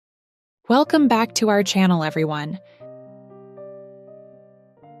Welcome back to our channel, everyone.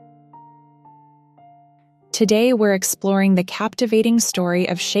 Today we're exploring the captivating story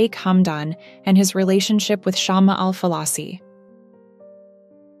of Sheikh Hamdan and his relationship with Shama al-Falasi.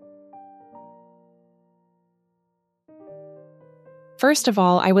 First of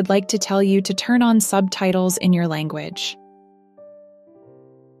all, I would like to tell you to turn on subtitles in your language.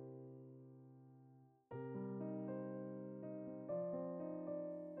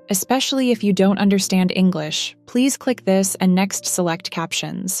 Especially if you don't understand English, please click this and next select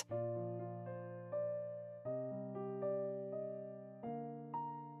captions.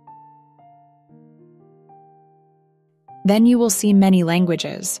 Then you will see many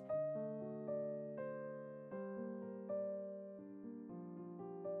languages.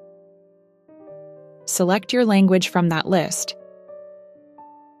 Select your language from that list.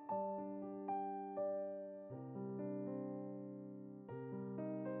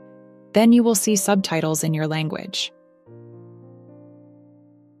 Then you will see subtitles in your language.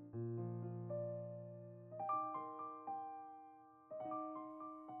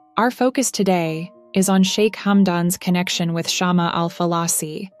 Our focus today is on Sheikh Hamdan's connection with Shama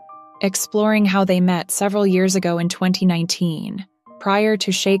al-Falasi, exploring how they met several years ago in 2019, prior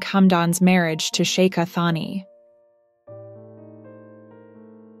to Sheikh Hamdan's marriage to Sheikha Thani.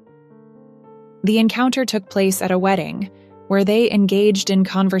 The encounter took place at a wedding, where they engaged in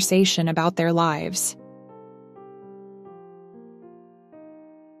conversation about their lives.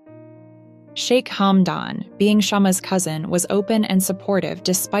 Sheikh Hamdan, being Shama's cousin, was open and supportive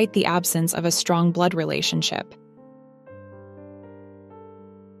despite the absence of a strong blood relationship.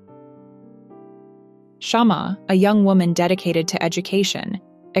 Shama, a young woman dedicated to education,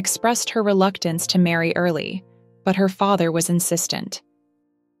 expressed her reluctance to marry early, but her father was insistent.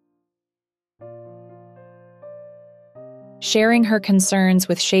 Sharing her concerns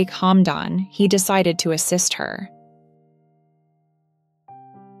with Sheikh Hamdan, he decided to assist her.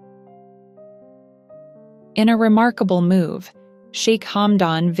 In a remarkable move, Sheikh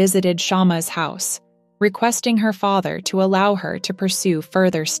Hamdan visited Shama's house, requesting her father to allow her to pursue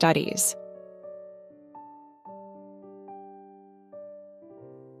further studies.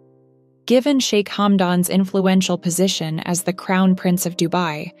 Given Sheikh Hamdan's influential position as the Crown Prince of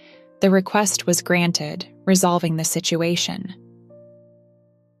Dubai, the request was granted, resolving the situation.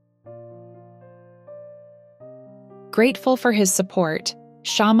 Grateful for his support,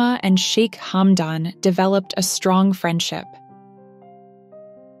 Shama and Sheikh Hamdan developed a strong friendship.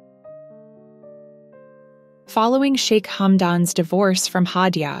 Following Sheikh Hamdan's divorce from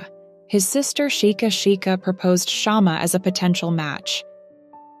Hadia, his sister Sheikha proposed Shama as a potential match.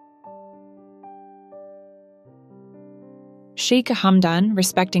 Sheikh Hamdan,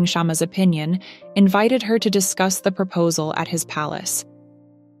 respecting Shama's opinion, invited her to discuss the proposal at his palace.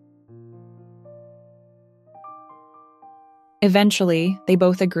 Eventually, they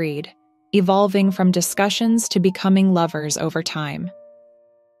both agreed, evolving from discussions to becoming lovers over time.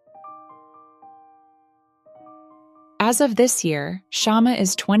 As of this year, Shama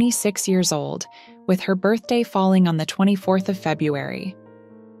is 26 years old, with her birthday falling on the 24th of February.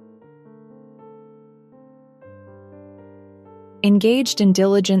 Engaged in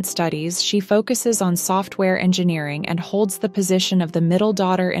diligent studies, she focuses on software engineering and holds the position of the middle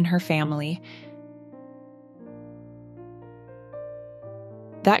daughter in her family.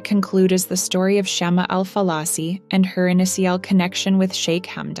 That concludes the story of Shama al-Falasi and her initial connection with Sheikh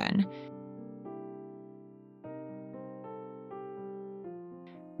Hamdan.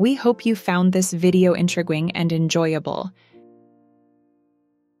 We hope you found this video intriguing and enjoyable.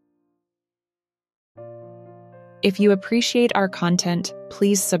 If you appreciate our content,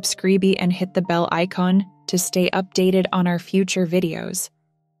 please subscribe and hit the bell icon to stay updated on our future videos.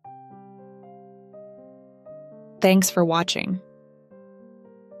 Thanks for watching.